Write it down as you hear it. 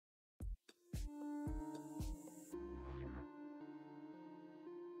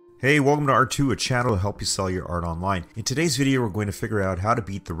Hey, welcome to Art2, a channel to help you sell your art online. In today's video, we're going to figure out how to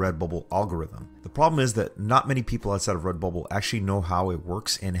beat the Redbubble algorithm. The problem is that not many people outside of Redbubble actually know how it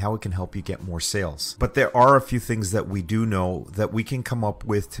works and how it can help you get more sales. But there are a few things that we do know that we can come up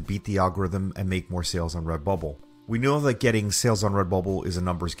with to beat the algorithm and make more sales on Redbubble. We know that getting sales on Redbubble is a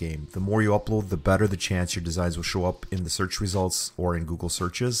numbers game. The more you upload, the better the chance your designs will show up in the search results or in Google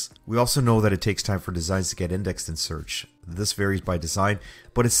searches. We also know that it takes time for designs to get indexed in search. This varies by design,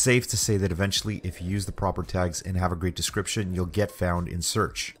 but it's safe to say that eventually, if you use the proper tags and have a great description, you'll get found in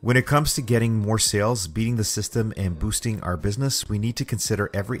search. When it comes to getting more sales, beating the system, and boosting our business, we need to consider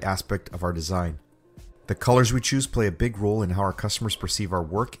every aspect of our design. The colors we choose play a big role in how our customers perceive our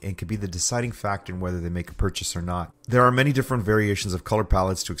work and can be the deciding factor in whether they make a purchase or not. There are many different variations of color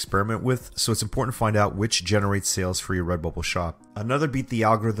palettes to experiment with, so it's important to find out which generates sales for your Redbubble shop. Another beat the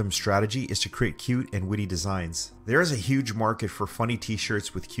algorithm strategy is to create cute and witty designs. There is a huge market for funny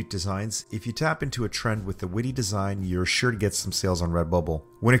t-shirts with cute designs. If you tap into a trend with a witty design, you're sure to get some sales on Redbubble.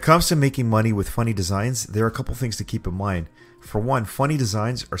 When it comes to making money with funny designs, there are a couple things to keep in mind. For one, funny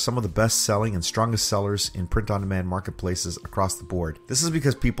designs are some of the best selling and strongest sellers in print-on-demand marketplaces across the board. This is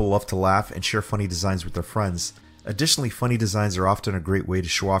because people love to laugh and share funny designs with their friends. Additionally, funny designs are often a great way to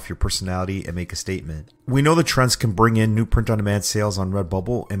show off your personality and make a statement. We know that trends can bring in new print-on-demand sales on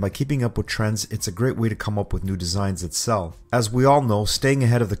Redbubble, and by keeping up with trends, it's a great way to come up with new designs that sell. As we all know, staying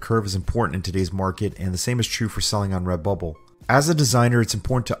ahead of the curve is important in today's market, and the same is true for selling on Redbubble. As a designer, it's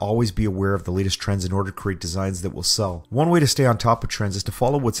important to always be aware of the latest trends in order to create designs that will sell. One way to stay on top of trends is to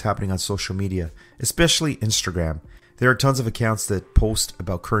follow what's happening on social media, especially Instagram. There are tons of accounts that post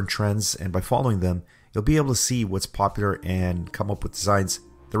about current trends, and by following them, you'll be able to see what's popular and come up with designs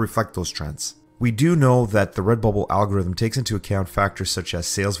that reflect those trends. We do know that the Redbubble algorithm takes into account factors such as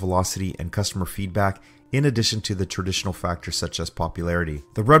sales velocity and customer feedback, in addition to the traditional factors such as popularity.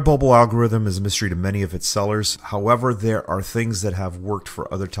 The Redbubble algorithm is a mystery to many of its sellers. However, there are things that have worked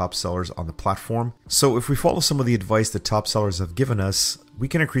for other top sellers on the platform. So if we follow some of the advice that top sellers have given us, we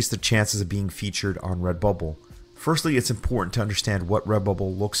can increase the chances of being featured on Redbubble. Firstly, it's important to understand what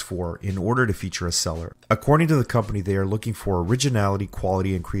Redbubble looks for in order to feature a seller. According to the company, they are looking for originality,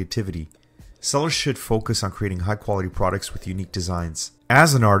 quality, and creativity. Sellers should focus on creating high-quality products with unique designs.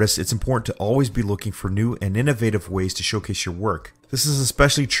 As an artist, it's important to always be looking for new and innovative ways to showcase your work. This is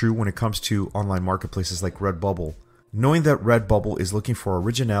especially true when it comes to online marketplaces like Redbubble. Knowing that Redbubble is looking for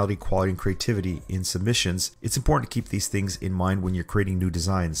originality, quality, and creativity in submissions, it's important to keep these things in mind when you're creating new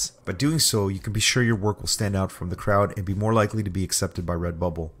designs. By doing so, you can be sure your work will stand out from the crowd and be more likely to be accepted by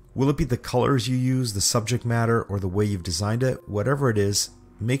Redbubble. Will it be the colors you use, the subject matter, or the way you've designed it? Whatever it is,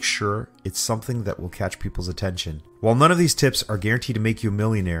 make sure it's something that will catch people's attention. While none of these tips are guaranteed to make you a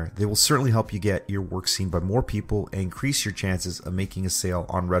millionaire, they will certainly help you get your work seen by more people and increase your chances of making a sale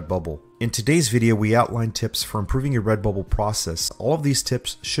on Redbubble. In today's video, we outline tips for improving your Redbubble process. All of these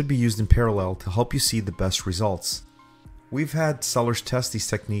tips should be used in parallel to help you see the best results. We've had sellers test these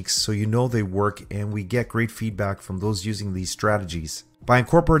techniques so you know they work, and we get great feedback from those using these strategies. By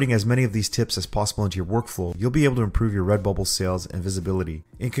incorporating as many of these tips as possible into your workflow, you'll be able to improve your Redbubble sales and visibility.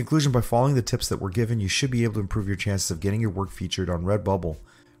 In conclusion, by following the tips that were given, you should be able to improve your chances of getting your work featured on Redbubble.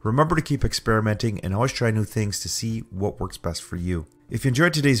 Remember to keep experimenting and always try new things to see what works best for you. If you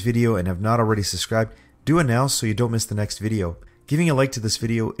enjoyed today's video and have not already subscribed, do it now so you don't miss the next video. Giving a like to this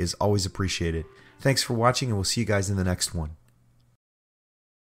video is always appreciated. Thanks for watching, and we'll see you guys in the next one.